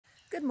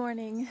Good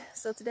morning.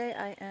 So today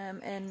I am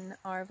in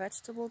our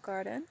vegetable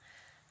garden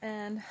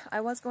and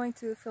I was going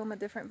to film a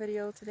different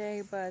video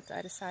today, but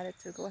I decided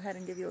to go ahead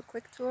and give you a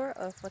quick tour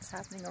of what's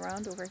happening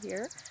around over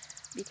here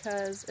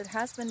because it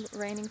has been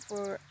raining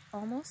for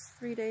almost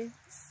 3 days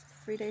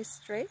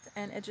straight,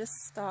 and it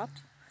just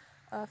stopped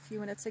a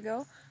few minutes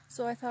ago.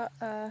 So I thought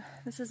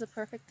this is a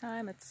perfect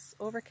time. It's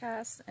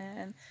overcast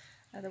and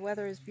the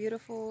weather is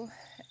beautiful.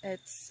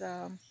 It's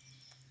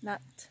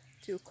not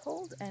too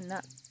cold and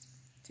not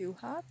too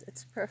hot.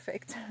 It's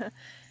perfect.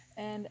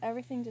 And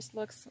everything just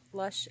looks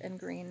lush and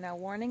green. Now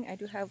warning, I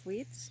do have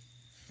weeds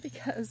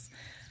because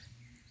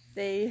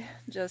they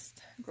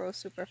just grow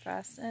super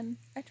fast and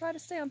I try to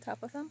stay on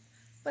top of them,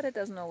 but it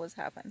doesn't always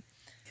happen.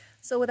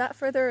 So without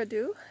further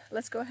ado,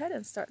 let's go ahead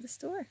and start this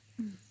tour.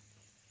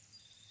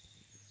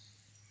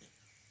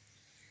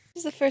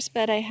 This is the first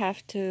bed I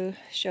have to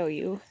show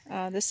you.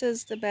 This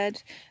is the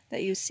bed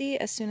that you see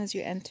as soon as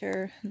you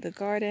enter the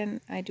garden.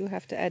 I do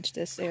have to edge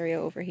this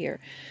area over here.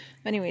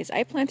 Anyways,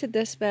 I planted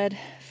this bed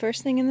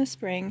first thing in the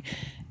spring.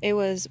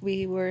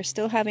 We were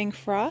still having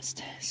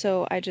frost,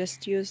 so I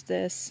just used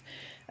this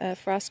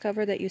frost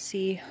cover that you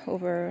see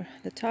over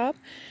the top,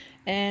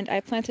 and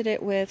I planted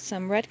it with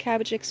some red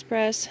cabbage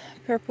express,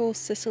 purple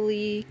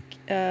Sicily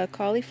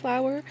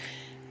cauliflower,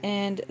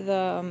 and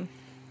the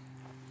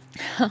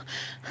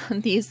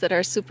these that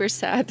are super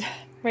sad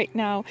right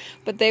now,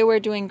 but they were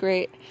doing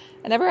great.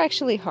 I never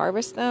actually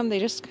harvested them. They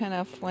just kind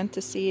of went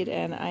to seed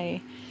and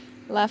I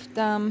left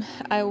them.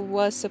 I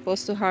was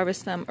supposed to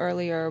harvest them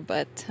earlier,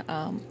 but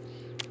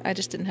I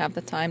just didn't have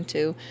the time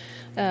to.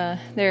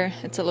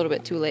 It's a little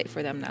bit too late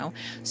for them now.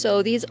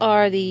 So these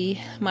are the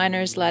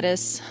miner's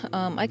lettuce.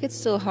 I could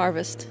still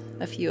harvest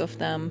a few of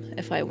them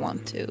if I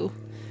want to,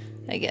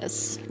 I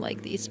guess,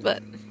 like these,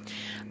 but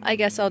I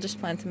guess I'll just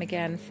plant them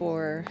again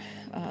for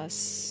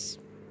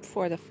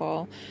the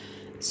fall.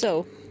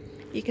 So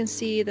you can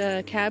see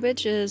the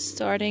cabbage is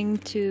starting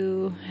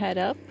to head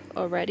up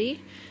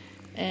already,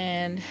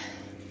 and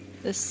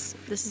this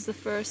is the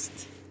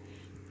first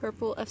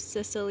purple of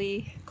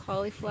Sicily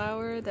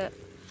cauliflower.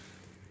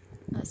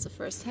 That's the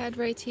first head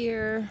right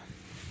here.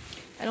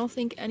 I don't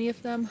think any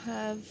of them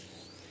have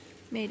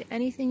made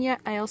anything yet.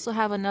 I also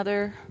have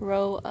another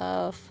row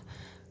of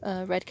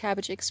red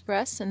cabbage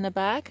express in the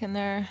back, and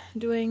they're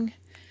doing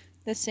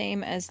the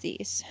same as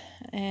these.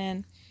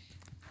 And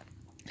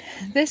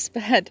this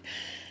bed,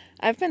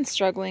 I've been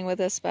struggling with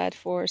this bed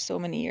for so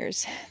many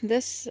years.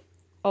 This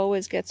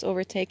always gets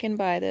overtaken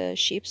by the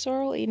sheep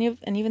sorrel,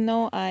 and even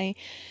though I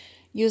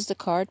use the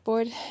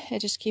cardboard, it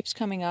just keeps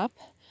coming up.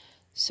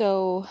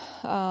 So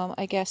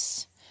I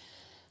guess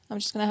I'm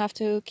just gonna have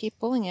to keep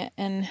pulling it.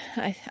 And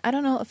I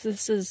don't know if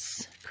this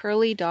is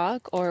curly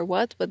dog or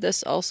what, but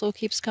this also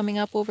keeps coming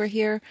up over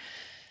here,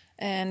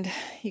 and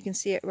you can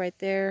see it right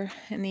there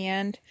in the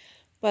end.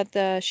 But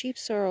the sheep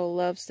sorrel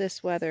loves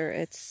this weather.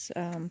 It's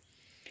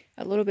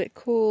a little bit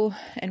cool,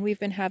 and we've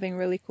been having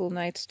really cool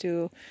nights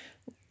too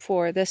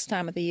for this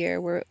time of the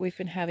year, where we've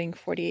been having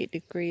 48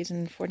 degrees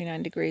and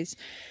 49 degrees.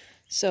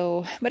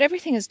 So, but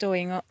everything is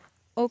doing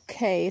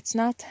okay. It's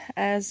not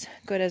as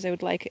good as I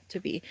would like it to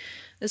be.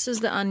 This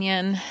is the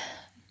onion.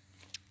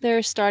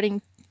 They're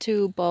starting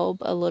to bulb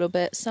a little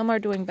bit. Some are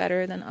doing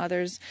better than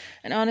others,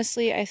 and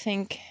honestly I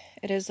think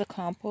it is the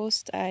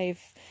compost. I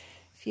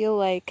feel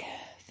like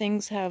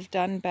things have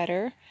done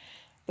better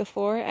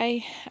before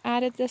I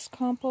added this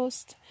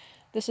compost.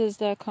 This is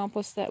the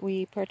compost that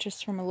we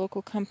purchased from a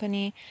local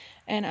company,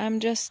 and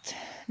I'm just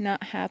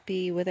not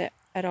happy with it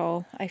at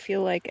all. I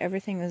feel like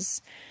everything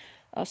is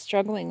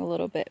struggling a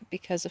little bit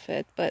because of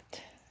it,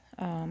 but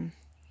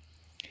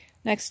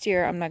next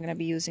year I'm not going to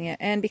be using it.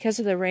 And because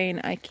of the rain,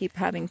 I keep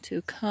having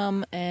to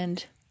come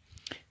and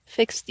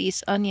fix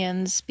these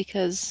onions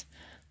because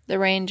the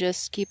rain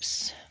just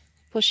keeps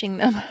pushing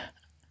them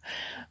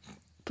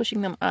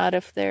out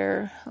of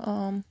their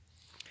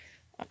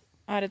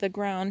out of the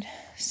ground.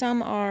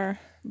 Some are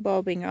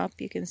bulbing up.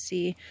 You can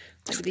see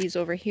like these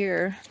over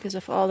here, because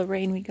of all the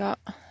rain we got,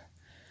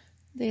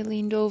 they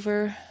leaned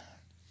over.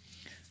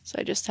 So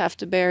I just have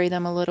to bury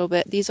them a little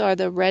bit. These are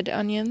the red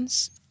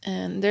onions,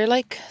 and they're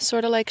like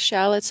sort of like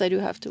shallots. I do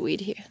have to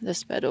weed here,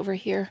 this bed over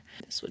here.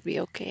 This would be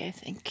okay, I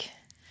think.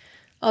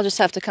 I'll just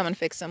have to come and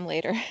fix them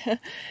later.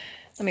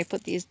 Let me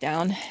put these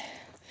down.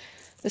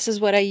 This is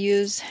what I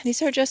use.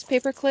 These are just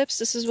paper clips.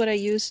 This is what I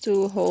use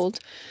to hold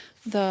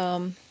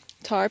the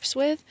tarps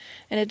with,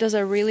 and it does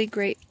a really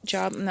great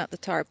job. Not the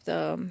tarp,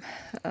 the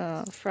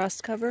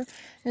frost cover.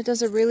 It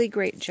does a really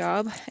great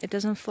job. It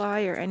doesn't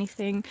fly or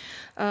anything.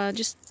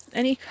 Just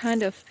any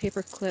kind of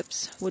paper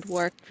clips would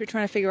work if you're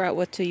trying to figure out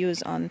what to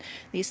use on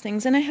these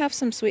things. And I have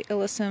some sweet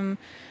alyssum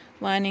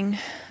lining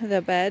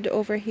the bed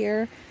over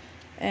here,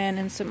 and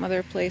in some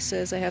other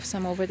places I have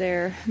some over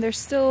there. There's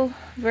still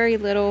very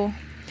little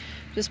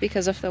just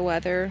because of the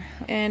weather.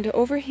 And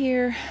over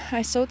here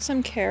I sowed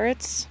some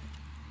carrots,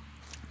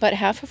 but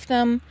half of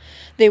them,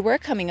 they were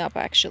coming up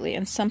actually,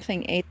 and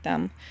something ate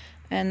them.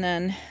 And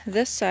then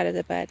this side of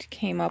the bed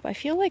came up. I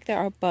feel like there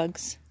are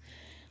bugs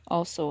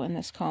also in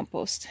this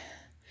compost.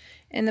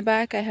 In the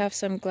back I have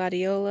some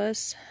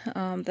gladiolas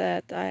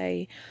that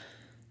I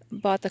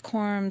bought the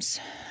corms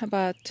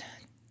about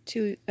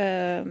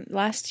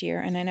last year,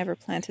 and I never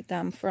planted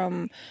them,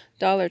 from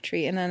Dollar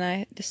Tree, and then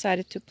I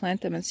decided to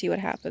plant them and see what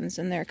happens,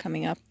 and they're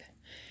coming up.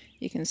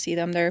 You can see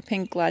them. They're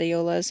pink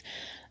gladiolas.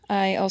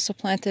 I also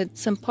planted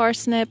some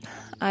parsnip.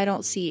 I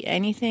don't see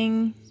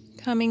anything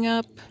coming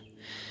up.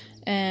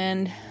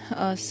 And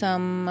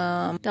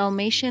some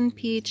Dalmatian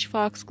peach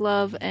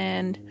foxglove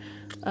and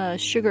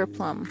sugar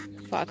plum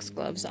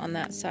foxgloves on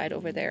that side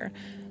over there.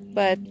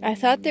 But I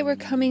thought they were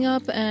coming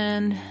up,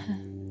 and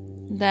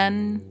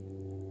then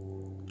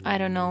I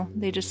don't know,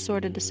 they just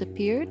sort of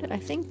disappeared. I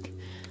think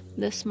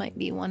this might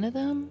be one of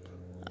them.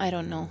 I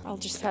don't know. I'll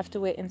just have to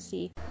wait and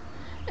see.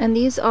 And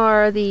these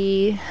are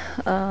the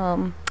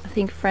I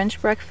think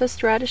French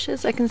breakfast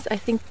radishes. I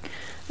think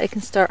I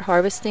can start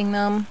harvesting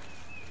them.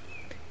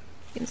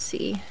 You can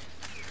see.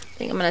 I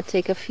think I'm gonna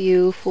take a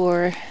few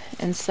for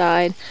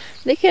inside.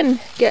 They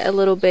can get a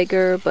little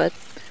bigger, but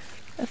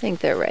I think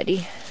they're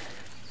ready.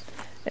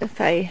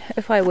 If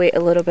I wait a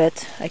little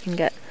bit, I can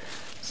get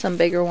some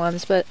bigger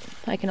ones, but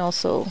I can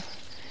also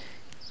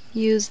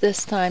use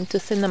this time to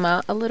thin them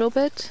out a little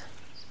bit.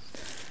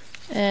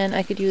 And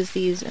I could use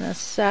these in a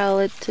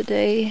salad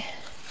today.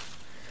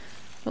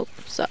 Oh,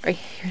 sorry,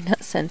 you're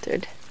not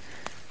centered.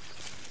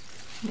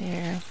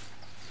 There.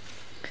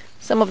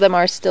 Some of them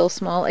are still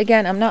small.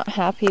 Again, I'm not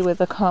happy with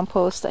the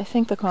compost. I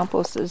think the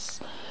compost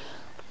is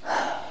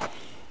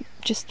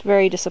just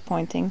very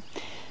disappointing.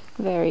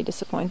 Very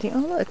disappointing. Oh,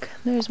 look,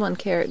 there's one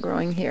carrot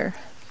growing here.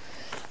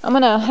 I'm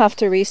gonna have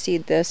to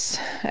reseed this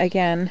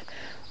again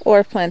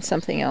or plant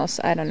something else.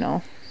 I don't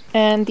know.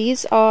 And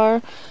these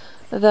are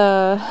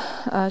the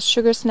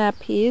sugar snap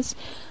peas.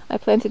 I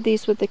planted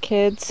these with the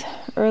kids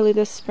early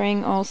this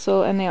spring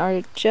also, and they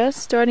are just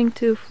starting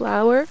to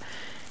flower.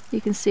 You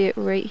can see it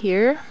right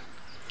here.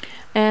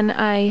 And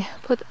I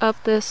put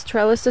up this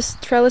trellis. This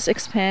trellis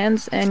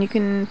expands, and you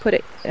can put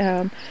it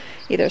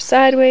either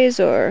sideways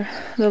or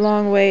the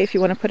long way if you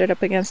want to put it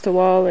up against a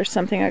wall or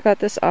something. I got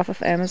this off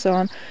of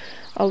Amazon.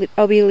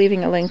 I'll be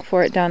leaving a link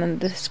for it down in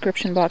the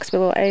description box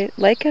below. I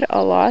like it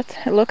a lot.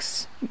 It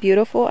looks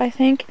beautiful, I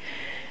think.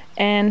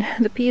 And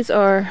the peas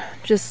are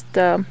just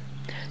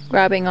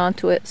grabbing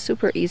onto it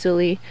super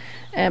easily.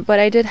 But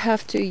I did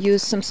have to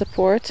use some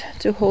support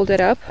to hold it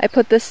up. I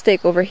put this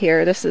stake over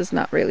here. This is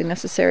not really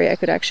necessary. I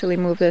could actually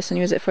move this and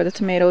use it for the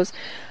tomatoes.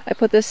 I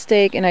put this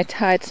stake and I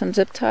tied some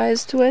zip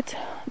ties to it,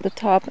 the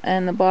top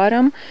and the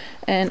bottom.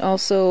 And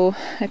also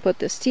I put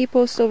this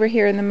T-post over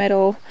here in the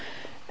middle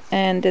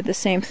and did the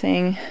same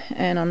thing,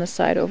 and on the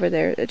side over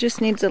there. It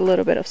just needs a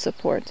little bit of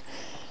support.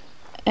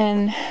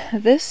 And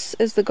this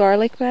is the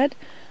garlic bed.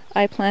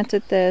 I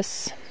planted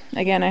this.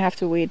 Again, I have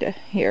to weed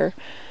here.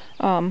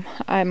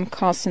 I'm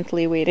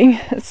constantly weeding.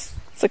 It's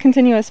a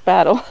continuous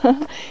battle.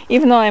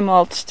 Even though I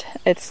mulched,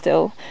 it's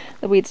still,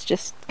 the weeds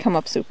just come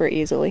up super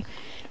easily.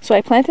 So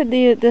I planted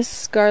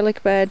this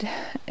garlic bed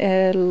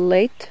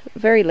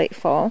very late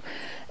fall,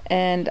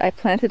 and I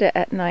planted it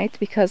at night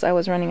because I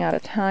was running out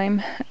of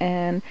time.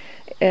 And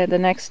the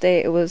next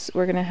day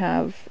we're gonna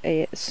have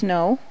a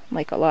snow,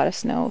 like a lot of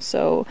snow.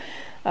 So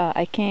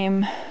I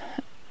came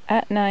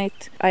at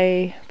night.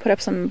 I put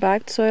up some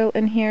bagged soil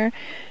in here,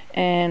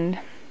 and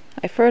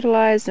I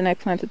fertilized, and I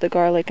planted the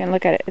garlic, and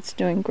look at it, it's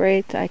doing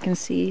great. I can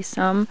see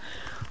some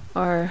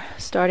are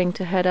starting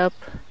to head up.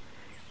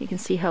 You can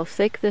see how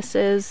thick this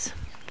is,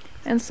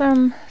 and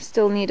some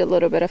still need a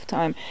little bit of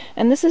time.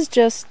 And this is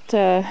just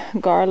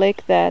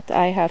garlic that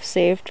I have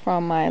saved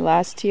from my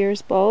last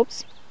year's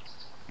bulbs,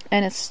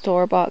 and it's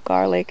store-bought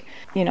garlic.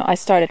 You know, I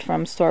started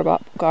from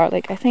store-bought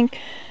garlic. I think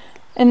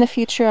in the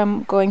future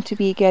I'm going to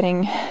be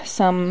getting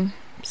some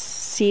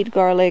seed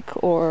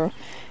garlic or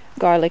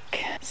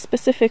garlic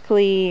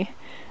specifically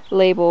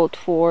labeled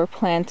for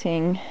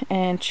planting,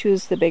 and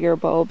choose the bigger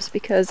bulbs,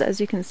 because as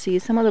you can see,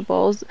 some of the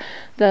bulbs,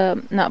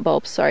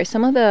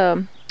 some of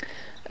the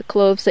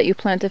cloves that you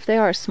plant, if they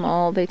are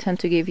small, they tend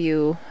to give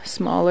you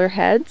smaller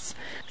heads.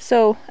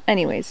 So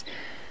anyways,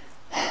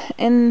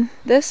 in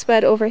this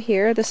bed over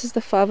here, this is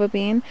the fava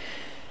bean.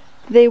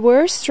 They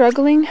were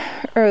struggling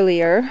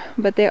earlier,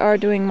 but they are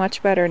doing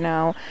much better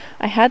now.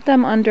 I had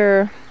them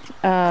under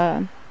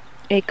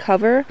a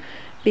cover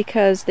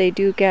because they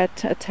do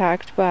get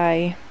attacked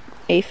by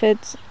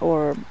aphids,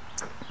 or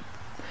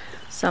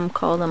some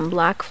call them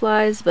black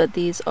flies, but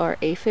these are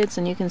aphids,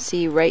 and you can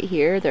see right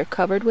here they're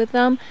covered with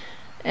them.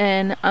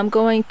 And I'm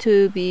going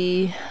to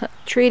be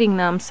treating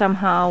them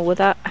somehow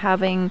without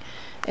having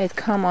it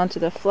come onto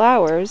the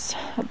flowers.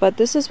 But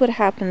this is what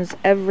happens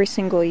every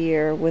single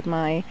year with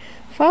my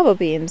fava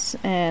beans,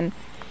 and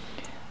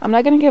I'm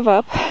not gonna give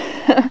up.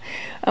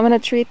 I'm gonna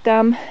treat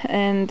them,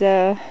 and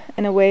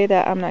in a way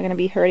that I'm not gonna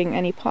be hurting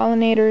any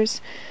pollinators.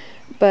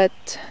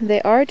 But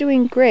they are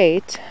doing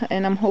great,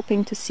 and I'm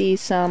hoping to see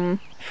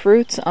some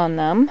fruits on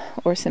them,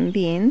 or some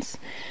beans,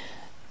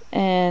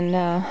 and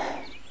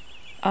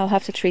I'll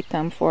have to treat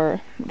them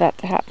for that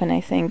to happen, I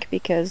think,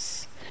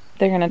 because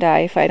they're gonna die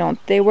if I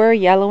don't. They were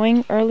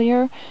yellowing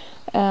earlier.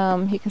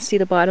 You can see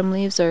the bottom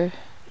leaves are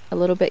a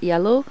little bit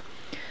yellow,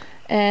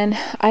 And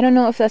I don't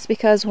know if that's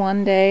because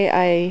one day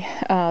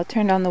I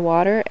turned on the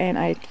water and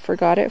I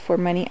forgot it for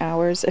many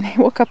hours, and I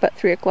woke up at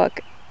 3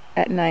 o'clock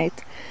at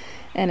night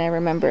and I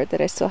remembered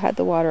that I still had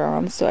the water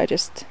on, so I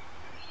just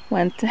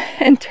went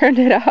and turned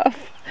it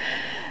off.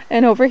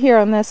 And over here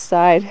on this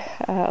side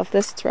of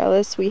this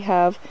trellis we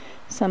have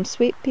some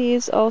sweet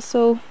peas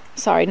also.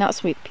 Sorry, not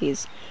sweet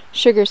peas,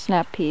 sugar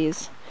snap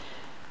peas.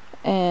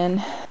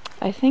 And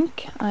I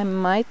think I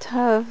might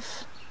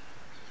have...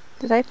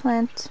 Did I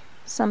plant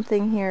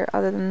something here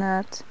other than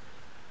that?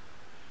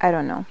 I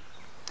don't know.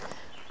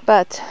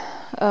 But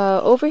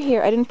over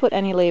here I didn't put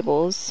any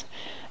labels.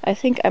 I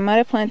think I might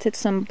have planted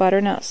some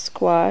butternut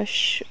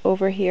squash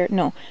over here.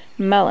 No,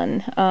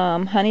 melon.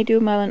 Honeydew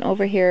melon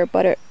over here,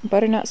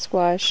 butternut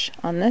squash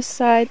on this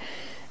side.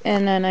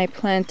 And then I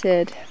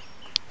planted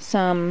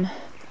some...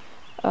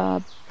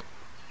 oh,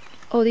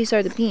 these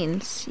are the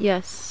beans.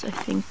 Yes, I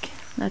think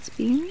that's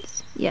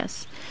beans.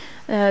 Yes.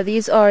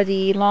 These are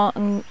the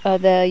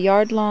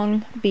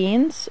yard-long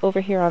beans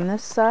over here on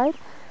this side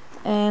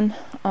and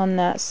on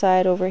that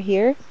side over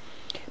here.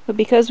 But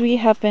because we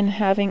have been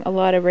having a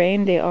lot of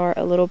rain, they are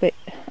a little bit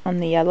on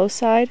the yellow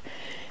side.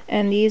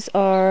 And these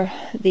are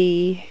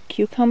the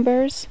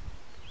cucumbers.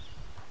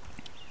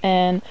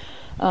 And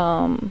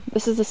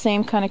this is the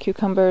same kind of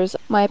cucumbers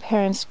my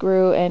parents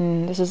grew,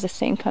 and this is the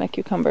same kind of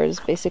cucumbers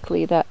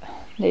basically that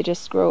they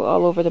just grow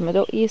all over the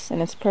Middle East,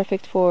 and it's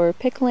perfect for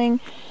pickling.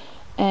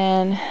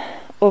 And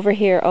over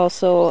here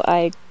also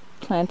I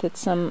planted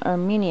some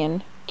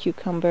Armenian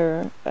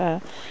cucumber,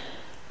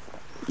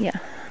 yeah,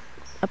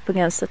 up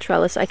against the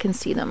trellis. I can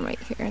see them right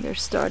here. They're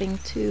starting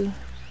to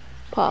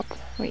pop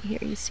right here.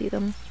 You see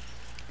them,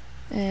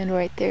 and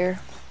right there.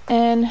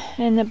 And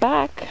in the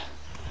back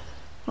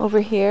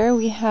over here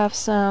we have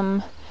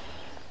some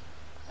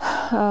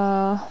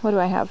what do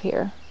I have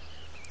here?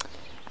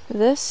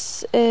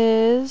 This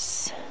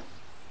is,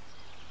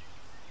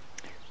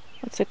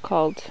 what's it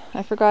called?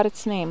 I forgot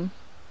its name.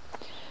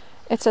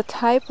 It's a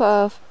type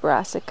of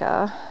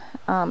brassica.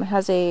 It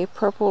has a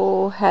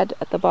purple head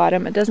at the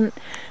bottom. It doesn't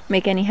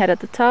make any head at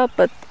the top,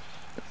 but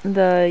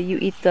you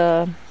eat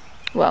the,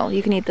 well,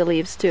 you can eat the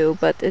leaves too,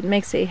 but it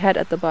makes a head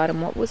at the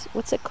bottom.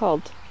 What's it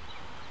called?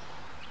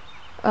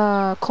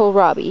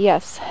 Kohlrabi.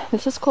 Yes,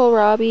 this is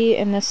kohlrabi,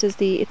 and this is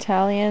the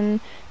Italian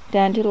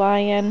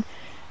dandelion,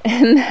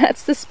 and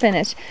that's the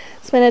spinach.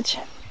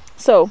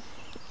 So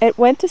it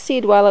went to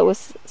seed while it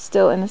was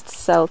still in its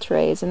cell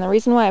trays, and the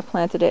reason why I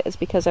planted it is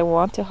because I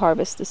want to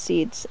harvest the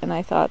seeds, and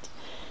I thought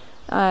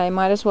I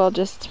might as well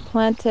just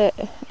plant it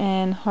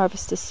and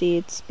harvest the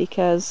seeds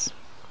because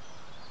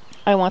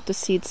I want the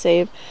seed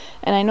save.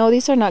 And I know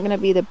these are not going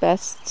to be the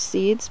best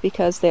seeds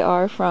because they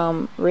are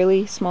from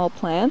really small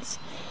plants,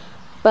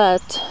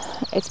 but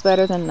it's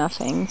better than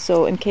nothing.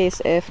 So in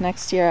case if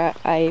next year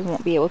I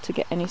won't be able to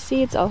get any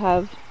seeds, I'll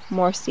have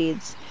more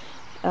seeds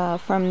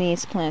from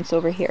these plants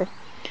over here.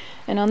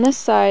 And on this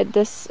side,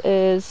 this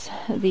is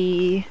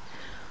the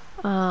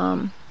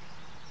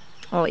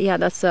oh yeah,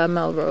 that's a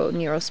Melrose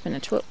Nero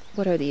spinach.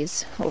 What are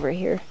these over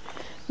here?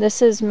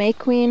 This is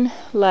Mayqueen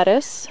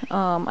lettuce.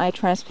 I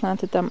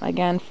transplanted them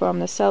again from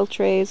the cell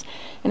trays,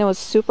 and it was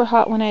super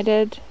hot when I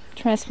did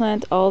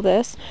transplant all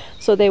this,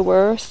 so they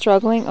were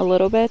struggling a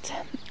little bit,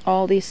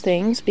 all these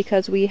things,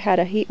 because we had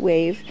a heat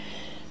wave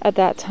at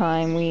that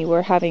time. We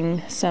were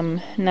having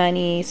some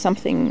 90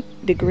 something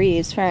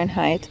degrees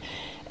Fahrenheit,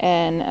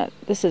 and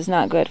this is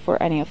not good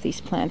for any of these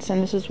plants,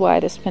 and this is why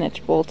the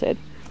spinach bolted.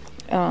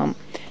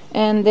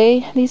 And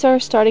these are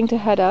starting to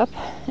head up,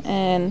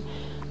 and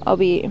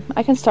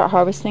I can start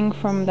harvesting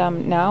from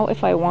them now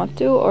if I want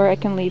to, or I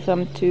can leave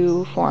them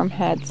to form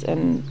heads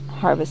and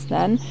harvest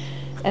then.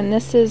 And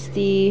this is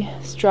the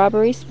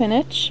strawberry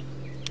spinach.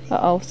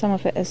 Uh-oh, some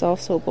of it is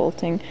also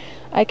bolting.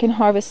 I can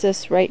harvest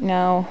this right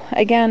now.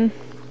 Again,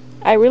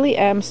 I really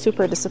am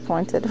super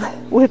disappointed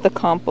with the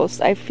compost.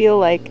 I feel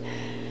like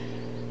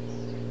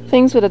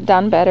things would have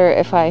done better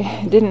if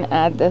I didn't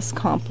add this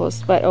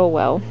compost, but oh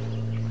well.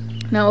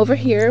 Now over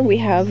here we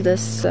have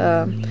this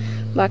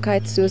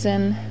black-eyed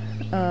Susan,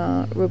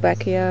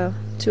 Rudbeckia,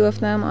 2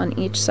 of them on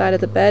each side of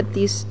the bed.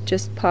 These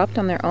just popped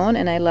on their own,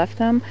 and I left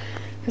them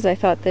because I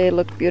thought they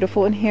looked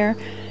beautiful in here,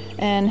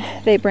 and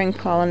they bring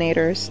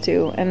pollinators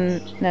too.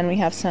 And then we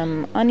have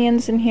some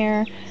onions in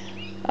here.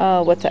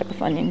 What type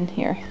of onion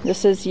here?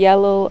 This is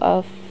yellow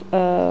of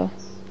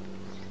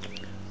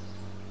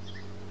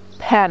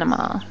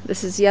Panama.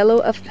 This is yellow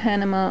of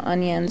Panama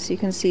onions. You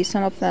can see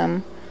some of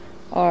them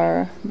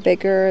are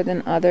bigger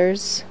than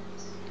others.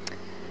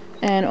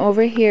 And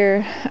over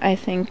here I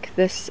think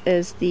this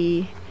is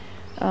the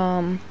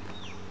oh,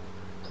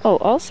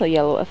 also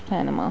yellow of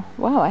Panama.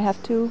 Wow, I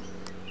have 2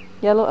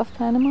 yellow of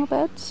Panama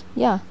beds.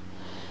 Yeah.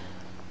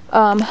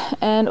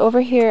 And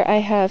over here I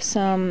have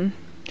some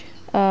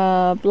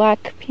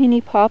black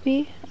peony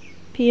poppy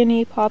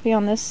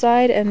on this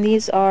side, and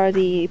these are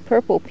the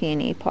purple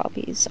peony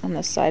poppies on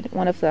this side.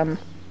 One of them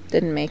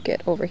didn't make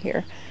it over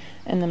here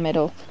in the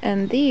middle.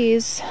 And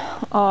these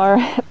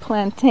are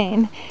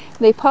plantain.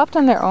 They popped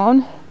on their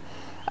own.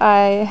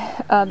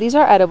 These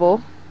are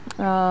edible.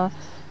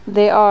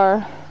 they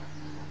are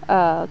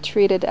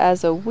treated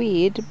as a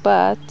weed,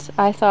 but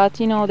I thought,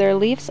 you know, their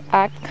leaves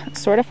act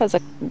sort of as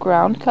a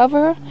ground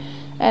cover,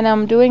 and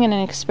I'm doing an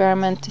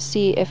experiment to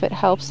see if it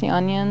helps the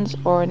onions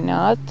or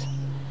not.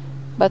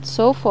 But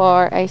so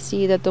far I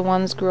see that the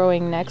ones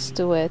growing next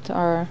to it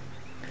are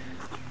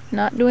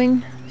not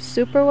doing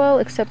super well,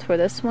 except for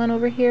this one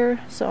over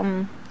here.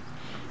 So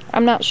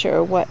I'm not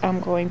sure what I'm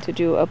going to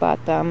do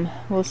about them.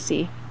 We'll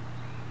see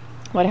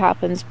what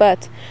happens,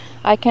 but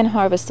I can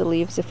harvest the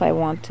leaves if I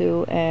want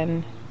to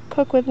and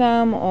cook with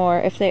them, or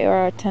if they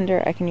are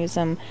tender I can use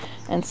them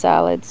in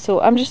salads. So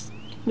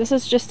this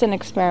is just an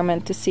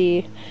experiment to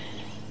see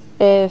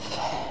if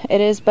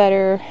it is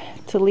better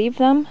to leave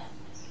them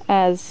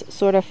as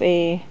sort of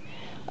a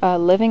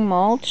living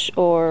mulch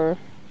or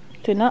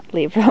to not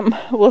leave them.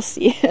 We'll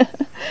see.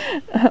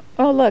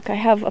 Oh look, I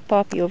have a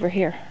poppy over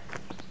here.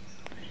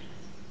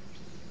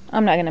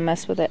 I'm not gonna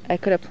mess with it. I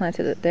could have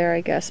planted it there, I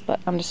guess, but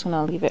I'm just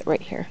gonna leave it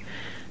right here.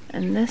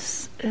 And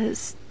this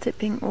is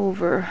tipping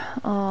over.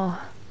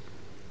 Oh,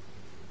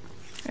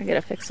 I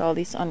gotta fix all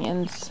these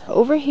onions.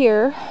 Over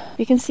here,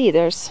 you can see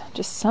there's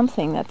just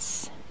something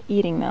that's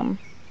eating them.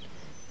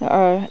 There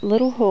are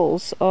little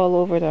holes all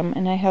over them,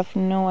 and I have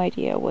no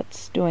idea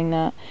what's doing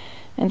that.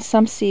 And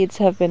some seeds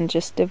have been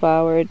just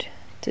devoured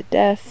to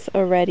death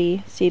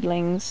already,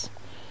 seedlings.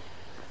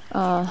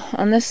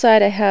 On this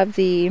side I have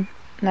the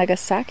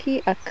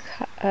Nagasaki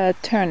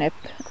turnip,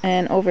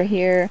 and over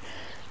here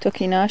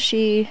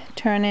Tokinashi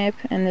turnip,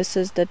 and this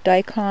is the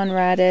daikon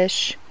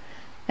radish,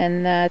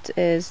 and that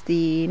is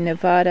the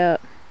Nevada,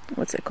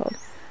 what's it called?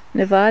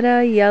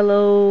 Nevada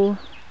yellow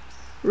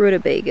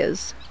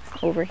rutabagas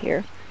over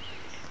here.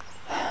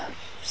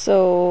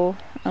 So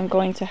I'm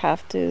going to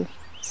have to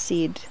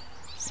seed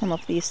some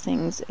of these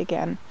things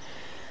again.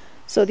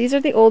 So these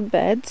are the old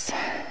beds,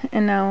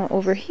 and now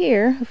over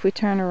here, if we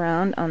turn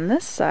around on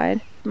this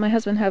side, my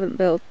husband haven't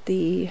built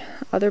the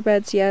other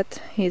beds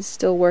yet. He's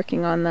still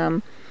working on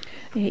them.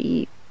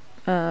 He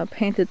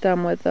painted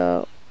them with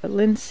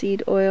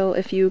linseed oil.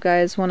 If you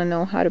guys want to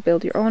know how to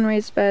build your own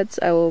raised beds,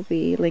 I will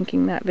be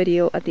linking that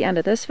video at the end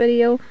of this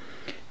video.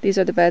 These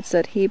are the beds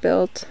that he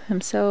built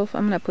himself.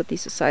 I'm gonna put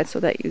these aside so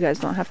that you guys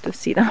don't have to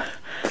see them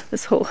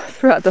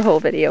throughout the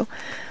whole video.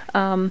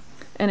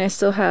 And I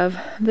still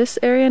have this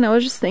area, and I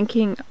was just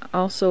thinking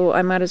also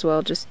I might as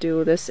well just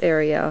do this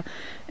area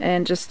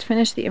and just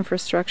finish the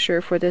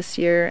infrastructure for this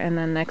year, and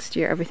then next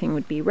year everything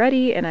would be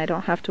ready and I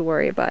don't have to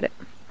worry about it.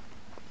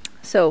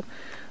 So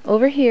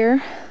over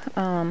here,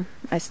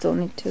 I still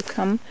need to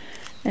come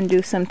and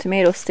do some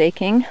tomato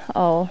staking.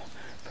 I'll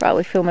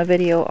probably film a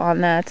video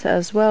on that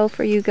as well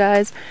for you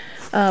guys.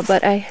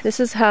 But this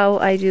is how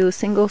I do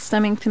single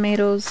stemming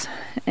tomatoes,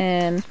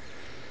 and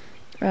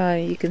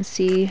you can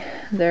see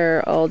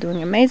they're all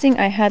doing amazing.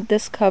 I had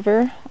this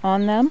cover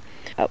on them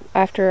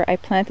after I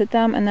planted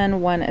them, and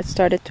then when it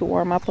started to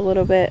warm up a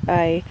little bit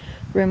I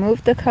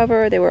removed the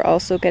cover. They were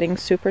also getting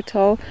super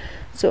tall,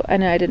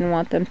 and I didn't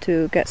want them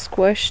to get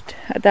squished.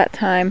 At that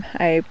time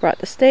I brought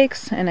the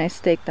stakes and I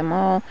staked them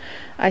all.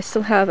 I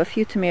still have a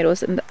few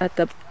tomatoes at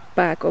the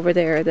back over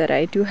there that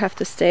I do have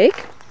to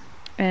stake,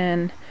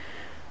 and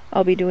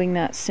I'll be doing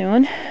that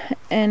soon.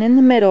 And in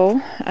the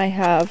middle I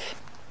have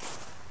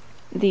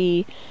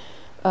these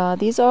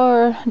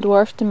are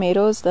dwarf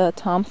tomatoes, the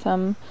Tom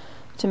Thumb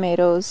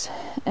tomatoes,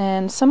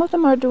 and some of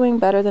them are doing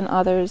better than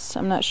others.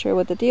 I'm not sure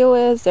what the deal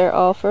is. They're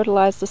all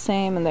fertilized the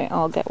same and they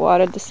all get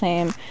watered the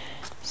same,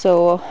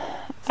 so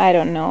I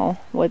don't know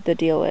what the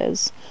deal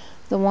is.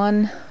 The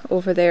one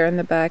over there in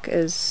the back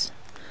is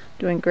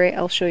doing great.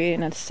 I'll show you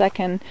in a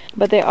second,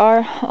 but they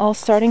are all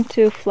starting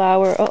to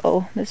flower.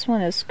 Uh-oh, this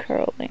one is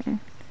curling.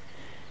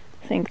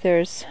 I think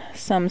there's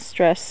some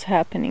stress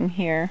happening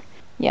here.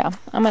 Yeah,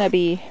 I'm gonna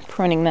be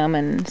pruning them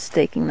and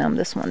staking them.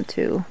 This one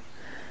too.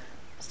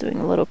 It's doing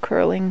a little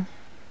curling.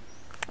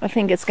 I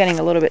think it's getting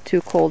a little bit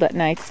too cold at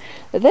night.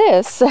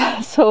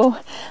 So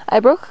I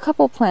broke a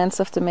couple plants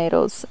of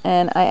tomatoes,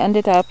 and I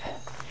ended up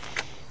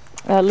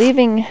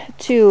leaving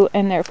two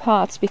in their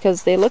pots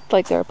because they looked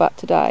like they're about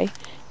to die.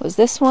 It was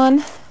this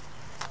one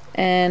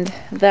and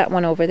that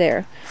one over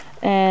there.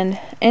 And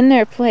in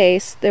their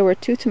place there were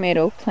two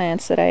tomato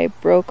plants that I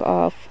broke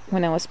off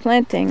when I was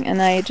planting,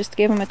 and I just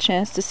gave them a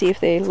chance to see if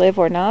they live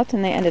or not,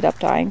 and they ended up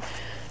dying.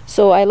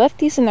 So I left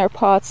these in their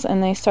pots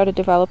and they started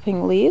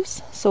developing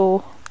leaves.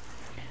 So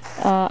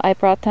I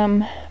brought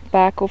them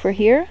back over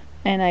here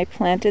and I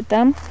planted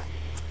them.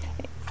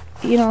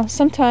 You know,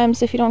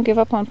 sometimes if you don't give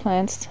up on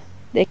plants,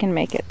 they can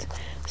make it.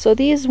 So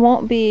these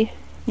won't be,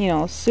 you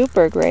know,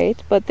 super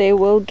great, but they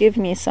will give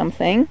me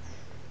something.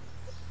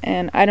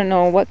 And I don't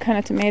know what kind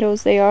of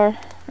tomatoes they are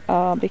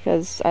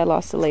because I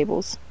lost the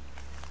labels.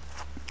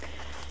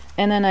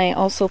 And then I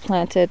also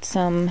planted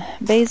some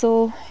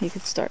basil. You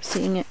can start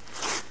seeing it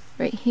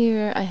right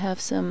here. I have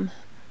some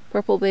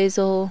purple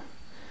basil.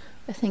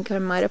 I think I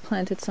might have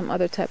planted some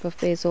other type of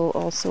basil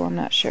also, I'm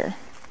not sure.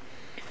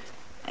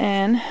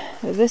 And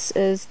this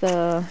is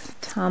the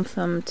Tom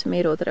Thumb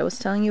tomato that I was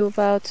telling you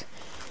about.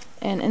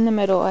 And in the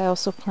middle I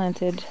also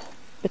planted,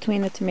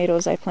 between the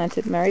tomatoes I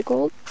planted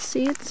marigold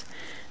seeds.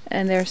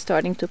 and they're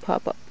starting to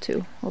pop up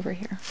too over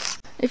here.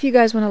 If you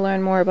guys want to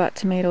learn more about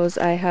tomatoes,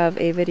 I have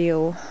a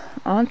video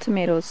on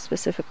tomatoes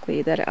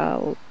specifically that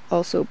I'll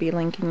also be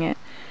linking it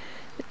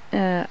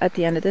at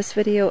the end of this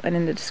video and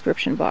in the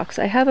description box.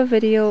 I have a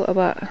video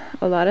about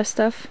a lot of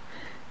stuff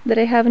that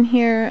I have in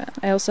here.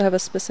 I also have a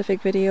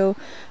specific video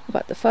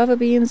about the fava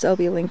beans. I'll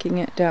be linking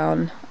it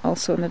down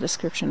also in the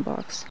description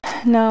box.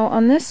 Now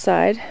on this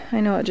side, I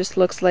know it just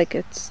looks like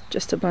it's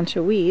just a bunch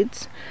of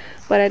weeds,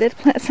 but I did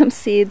plant some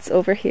seeds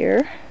over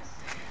here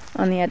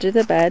on the edge of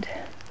the bed,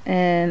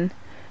 and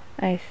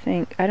I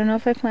don't know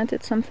if I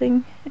planted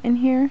something in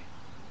here.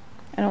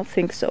 I don't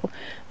think so,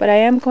 but I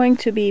am going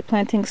to be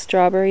planting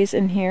strawberries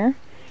in here.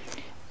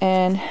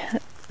 And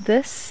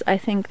this, I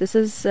think this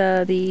is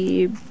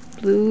the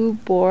blue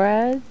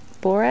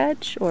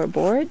borage, or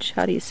borage,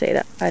 how do you say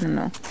that? I don't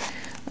know.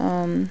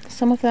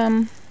 Some of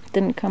them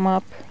didn't come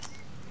up.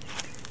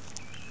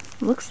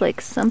 Looks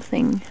like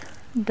something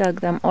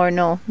dug them, or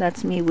no,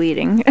 that's me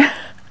weeding.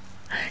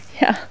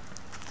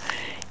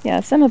 yeah,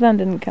 some of them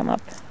didn't come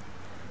up,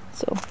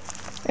 so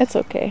it's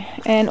okay.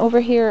 And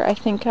over here, I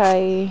think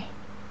I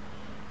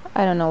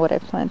don't know what I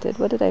planted.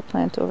 What did I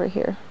plant over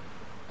here?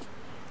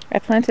 I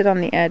planted on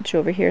the edge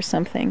over here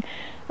something.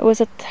 It was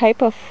a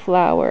type of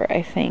flower,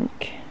 I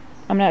think.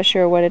 I'm not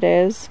sure what it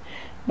is,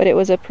 but it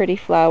was a pretty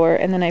flower.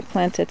 And then I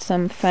planted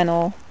some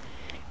fennel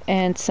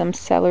and some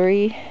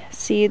celery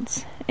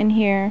seeds in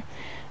here.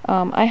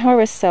 I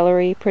harvest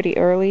celery pretty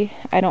early.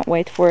 I don't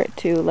wait for it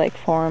to like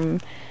form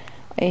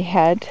a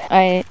head.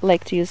 I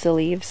like to use the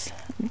leaves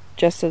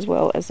just as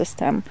well as the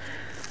stem.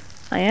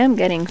 I am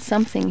getting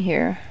something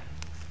here.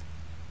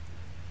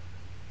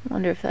 I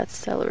wonder if that's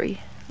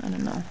celery. I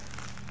don't know.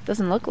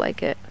 Doesn't look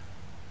like it.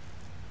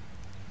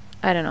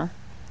 I don't know.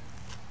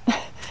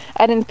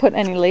 I didn't put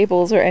any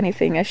labels or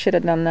anything. I should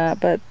have done that,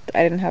 but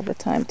I didn't have the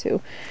time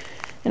to.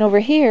 And over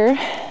here,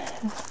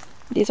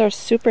 these are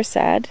super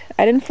sad.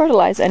 I didn't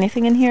fertilize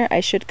anything in here.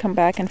 I should come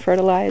back and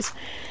fertilize.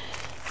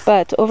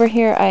 But over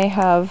here I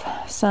have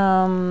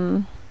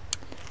some,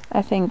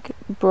 I think,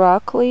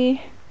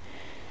 broccoli.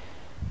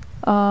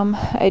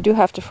 I do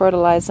have to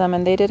fertilize them,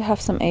 and they did have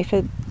some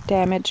aphid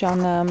damage on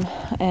them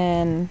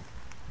and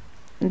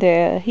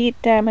the heat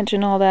damage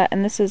and all that.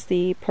 And this is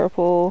the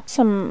purple,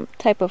 some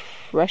type of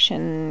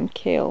Russian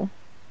kale.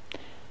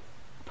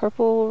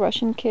 Purple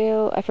Russian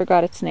kale, I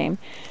forgot its name.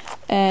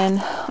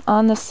 And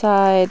on the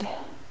side,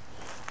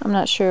 I'm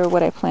not sure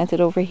what I planted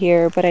over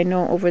here, but I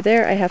know over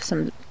there I have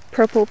some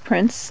purple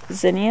Prince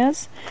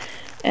zinnias.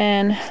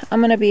 And I'm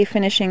going to be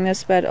finishing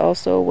this bed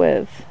also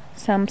with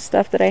some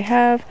stuff that I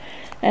have.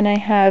 And I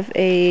have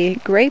a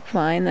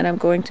grapevine that I'm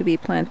going to be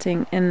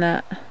planting in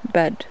that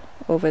bed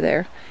over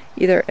there.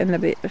 Either in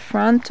the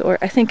front, or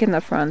I think in the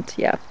front,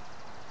 yeah.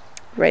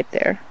 Right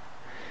there.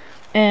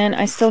 And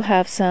I still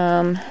have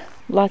some,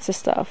 lots of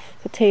stuff.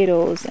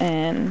 Potatoes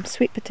and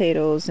sweet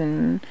potatoes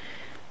and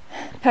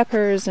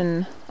peppers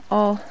and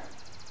all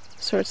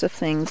sorts of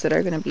things that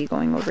are going to be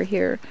going over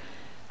here.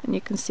 And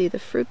you can see the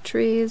fruit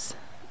trees.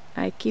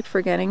 I keep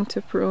forgetting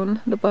to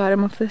prune the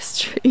bottom of this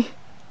tree.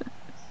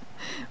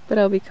 But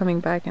I'll be coming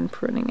back and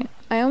pruning it.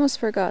 I almost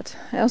forgot.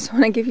 I also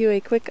want to give you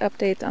a quick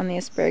update on the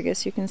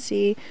asparagus. You can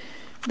see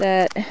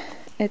that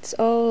it's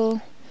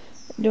all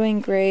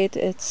doing great.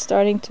 It's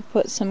starting to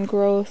put some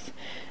growth,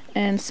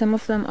 and some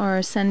of them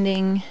are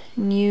sending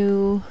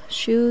new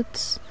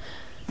shoots.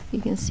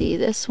 You can see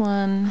this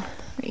one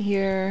right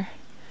here.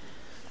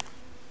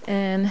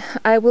 And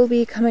I will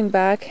be coming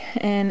back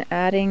and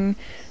adding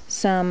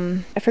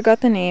some, I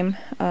forgot the name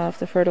of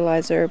the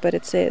fertilizer, but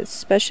it's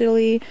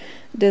specially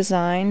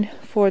designed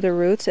for the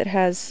roots. It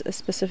has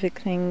specific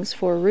things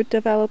for root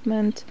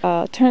development.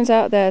 Turns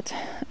out that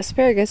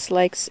asparagus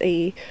likes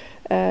a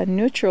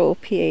neutral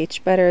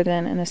pH better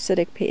than an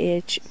acidic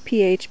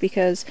pH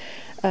because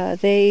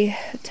they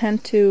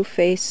tend to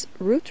face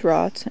root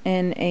rot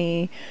in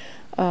a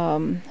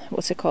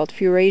what's it called,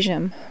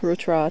 fusarium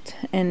root rot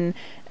in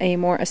a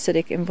more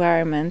acidic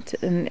environment.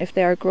 And if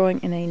they are growing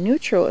in a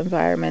neutral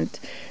environment,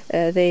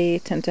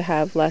 they tend to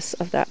have less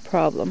of that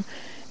problem.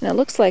 And it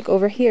looks like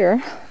over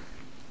here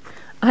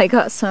I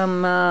got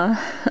some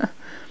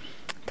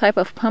type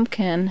of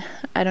pumpkin.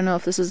 I don't know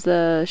if this is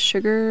the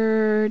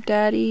sugar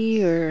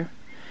daddy or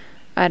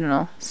I don't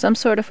know, some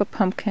sort of a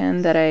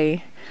pumpkin that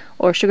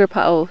or sugar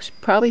pie, oh,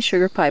 probably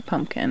sugar pie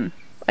pumpkin.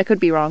 I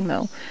could be wrong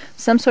though.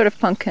 Some sort of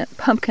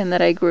pumpkin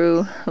that I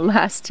grew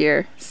last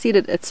year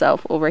seeded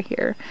itself over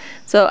here.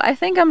 So I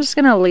think I'm just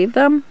gonna leave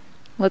them,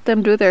 let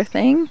them do their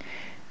thing,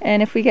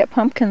 and if we get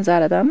pumpkins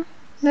out of them,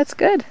 that's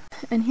good.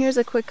 And here's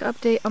a quick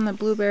update on the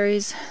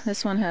blueberries.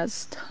 This one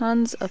has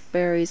tons of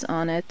berries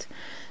on it,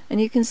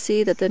 and you can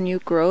see that the new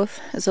growth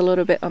is a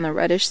little bit on the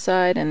reddish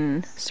side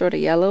and sort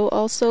of yellow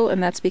also,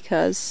 and that's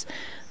because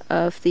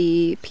of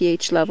the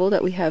pH level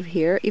that we have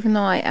here. Even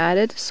though I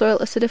added soil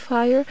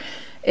acidifier,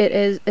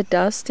 it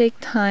does take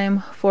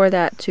time for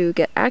that to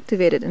get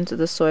activated into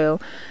the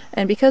soil,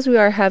 and because we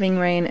are having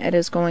rain, it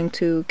is going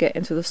to get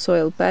into the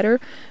soil better,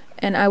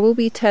 And I will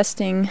be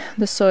testing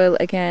the soil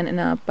again in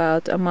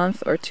about a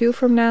month or two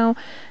from now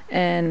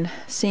and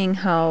seeing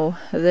how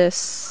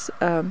this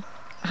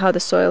how the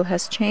soil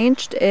has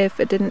changed. If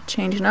it didn't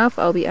change enough,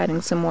 I'll be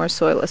adding some more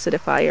soil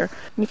acidifier.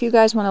 And if you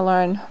guys want to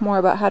learn more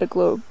about how to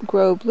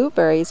grow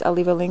blueberries, I'll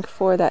leave a link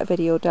for that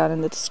video down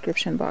in the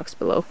description box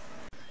below.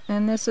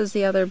 And this is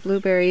the other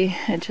blueberry.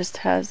 It just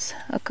has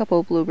a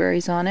couple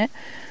blueberries on it,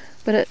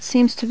 but it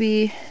seems to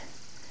be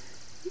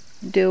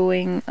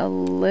doing a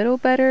little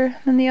better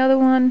than the other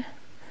one.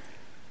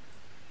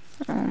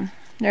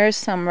 There's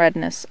some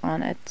redness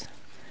on it,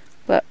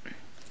 but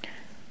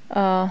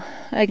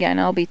again,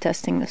 I'll be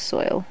testing the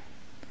soil.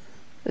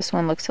 This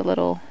one looks a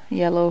little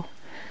yellow.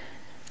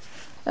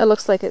 It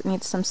looks like it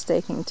needs some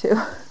staking too.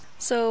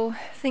 So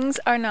things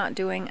are not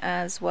doing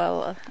as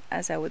well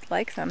as I would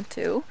like them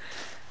to,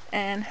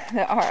 and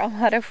there are a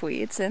lot of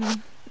weeds,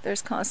 and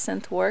there's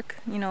constant work,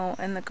 you know,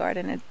 in the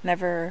garden.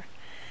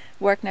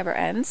 Work never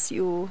ends.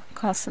 You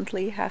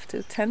constantly have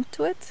to tend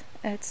to it.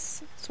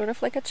 It's sort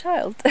of like a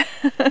child.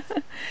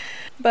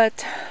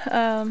 But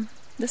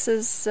this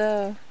is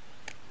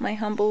my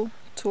humble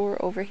tour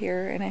over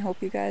here, and I hope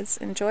you guys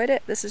enjoyed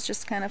it. This is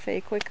just kind of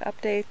a quick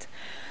update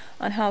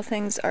on how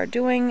things are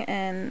doing,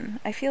 and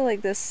I feel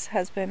like this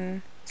has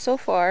been so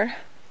far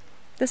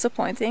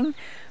disappointing,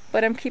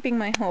 but I'm keeping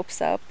my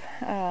hopes up.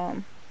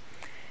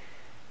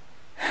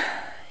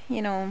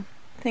 You know,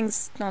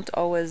 things don't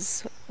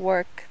always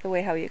work the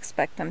way how you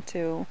expect them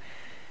to.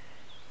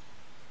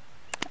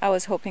 I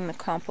was hoping the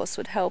compost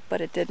would help, but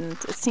it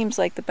didn't. It seems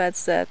like the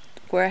beds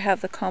where I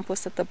have the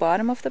compost at the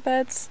bottom of the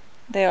beds,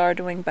 they are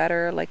doing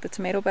better, like the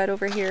tomato bed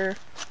over here.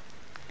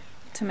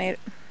 The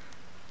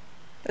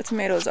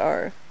tomatoes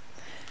are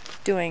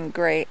doing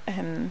great,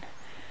 and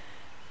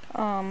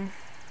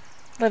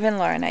live and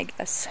learn, I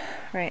guess.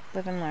 Right,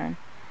 live and learn.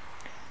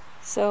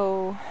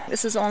 So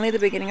this is only the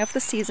beginning of the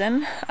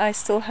season. I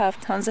still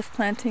have tons of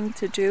planting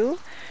to do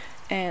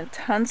and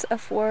tons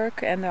of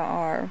work, and there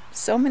are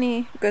so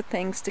many good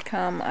things to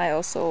come. I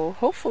also,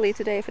 hopefully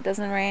today, if it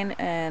doesn't rain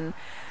and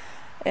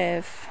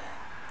if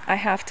I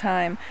have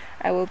time,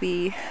 I will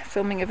be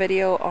filming a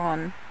video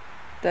on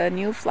the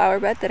new flower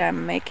bed that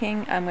I'm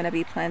making. I'm going to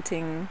be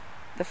planting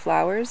the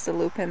flowers, the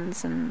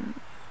lupins, and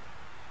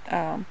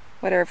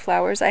whatever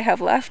flowers I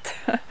have left.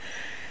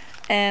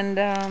 And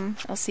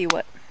I'll see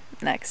what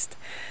next.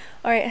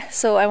 Alright,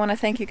 so I want to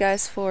thank you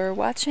guys for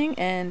watching,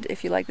 and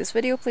if you like this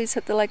video, please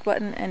hit the like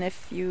button, and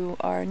if you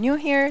are new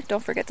here,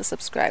 don't forget to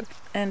subscribe.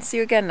 And see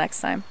you again next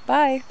time.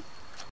 Bye!